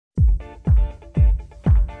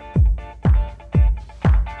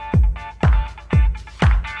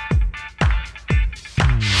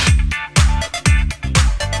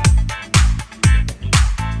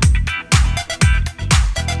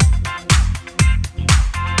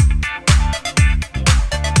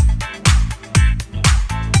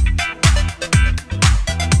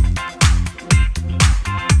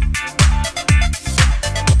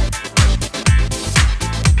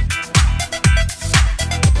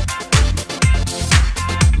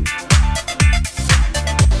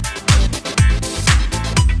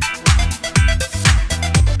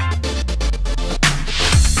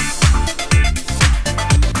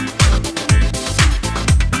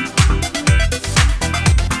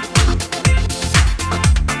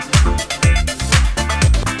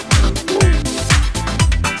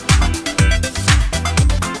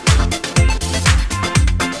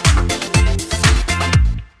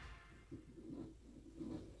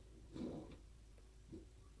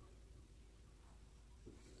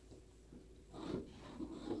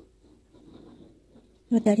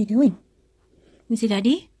What Daddy doing? You see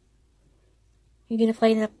Daddy? You gonna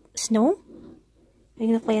play in the snow? You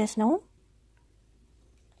gonna play in the snow?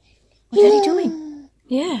 What Daddy doing?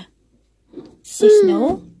 Yeah. See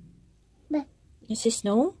snow? You see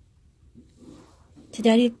snow? See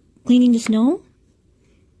Daddy cleaning the snow?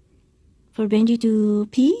 For Benji to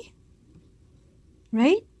pee?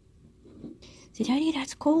 Right? See Daddy,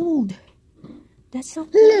 that's cold. That's so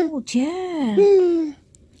cold. Yeah.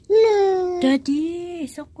 No. Daddy,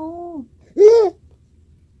 it's so cold. No.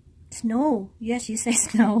 Snow. Yes, you say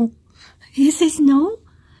snow. You say snow?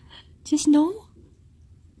 Just snow?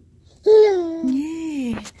 No.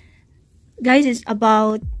 Yeah. Guys, it's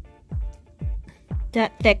about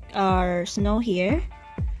that snow here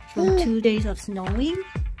from 2 days of snowing.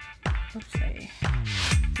 Oops, sorry.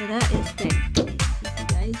 So that is thick. See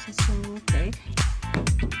guys, it's so thick.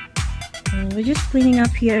 We're just cleaning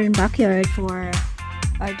up here in backyard for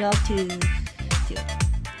our dog to do.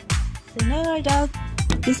 So now our dog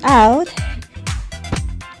is out.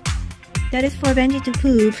 That is for Benji to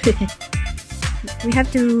poop. We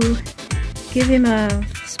have to give him a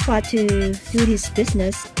spot to do his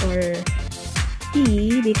business or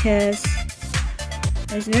pee because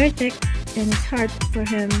it's very thick and it's hard for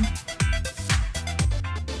him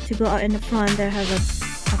to go out in the front. There have a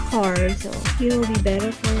car, so he will be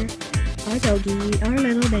better for our doggy, our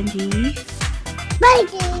little Benji.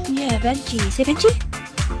 Benji. Yeah, Benji. Say Benji.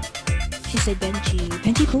 She said Benji.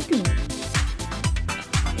 Benji pooping.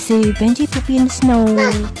 Say Benji pooping in the snow.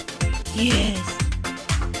 Yes.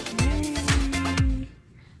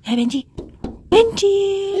 Hey Benji.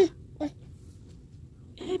 Benji.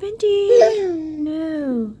 Hey Benji.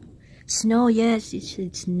 No. Snow, yes,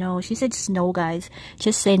 it's snow. She said snow, guys.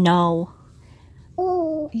 Just say no.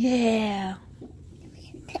 Oh. Yeah.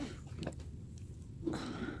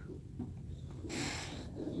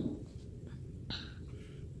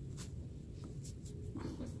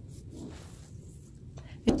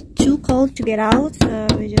 It's too cold to get out, so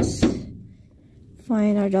we just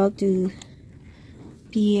find our dog to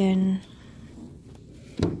pee and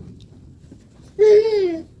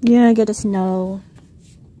yeah, get the snow.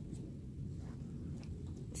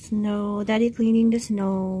 Snow. Daddy cleaning the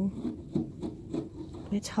snow.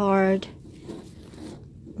 It's hard.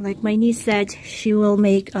 Like my niece said, she will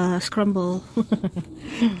make a scramble.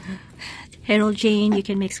 Harold Jane, you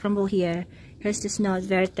can make scramble here. Here's the snow, it's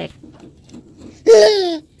very thick.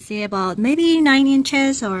 See, about maybe 9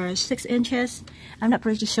 inches or 6 inches. I'm not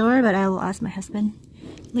pretty sure, but I will ask my husband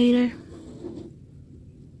later.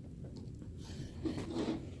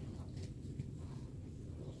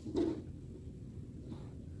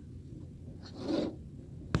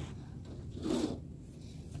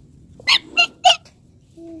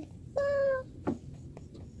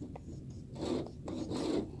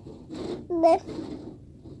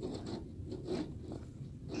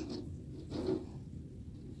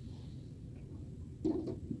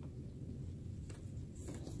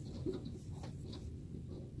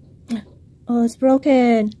 Oh, it's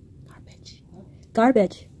broken. Garbage.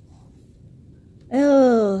 Garbage.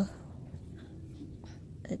 Oh.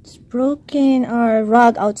 It's broken our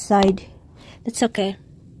rug outside. That's okay.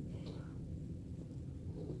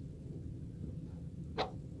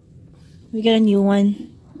 We got a new one.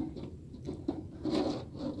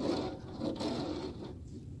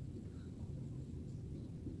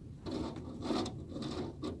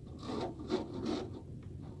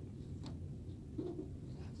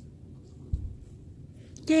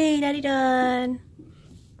 Yay, Daddy done.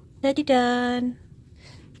 Daddy done.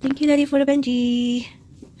 Thank you, Daddy, for the Benji.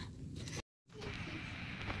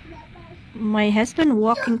 My husband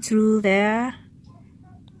walking through there.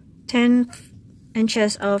 10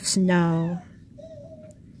 inches of snow.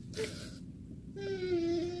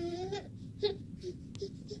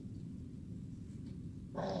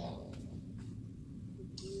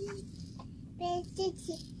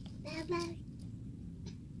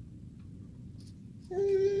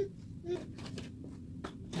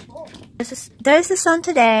 There's the sun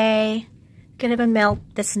today. Can even melt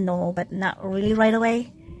the snow, but not really right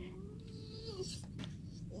away.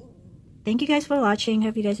 Thank you guys for watching.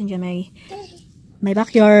 Hope you guys enjoy my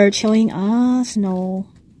backyard showing snow.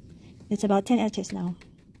 It's about 10 inches now.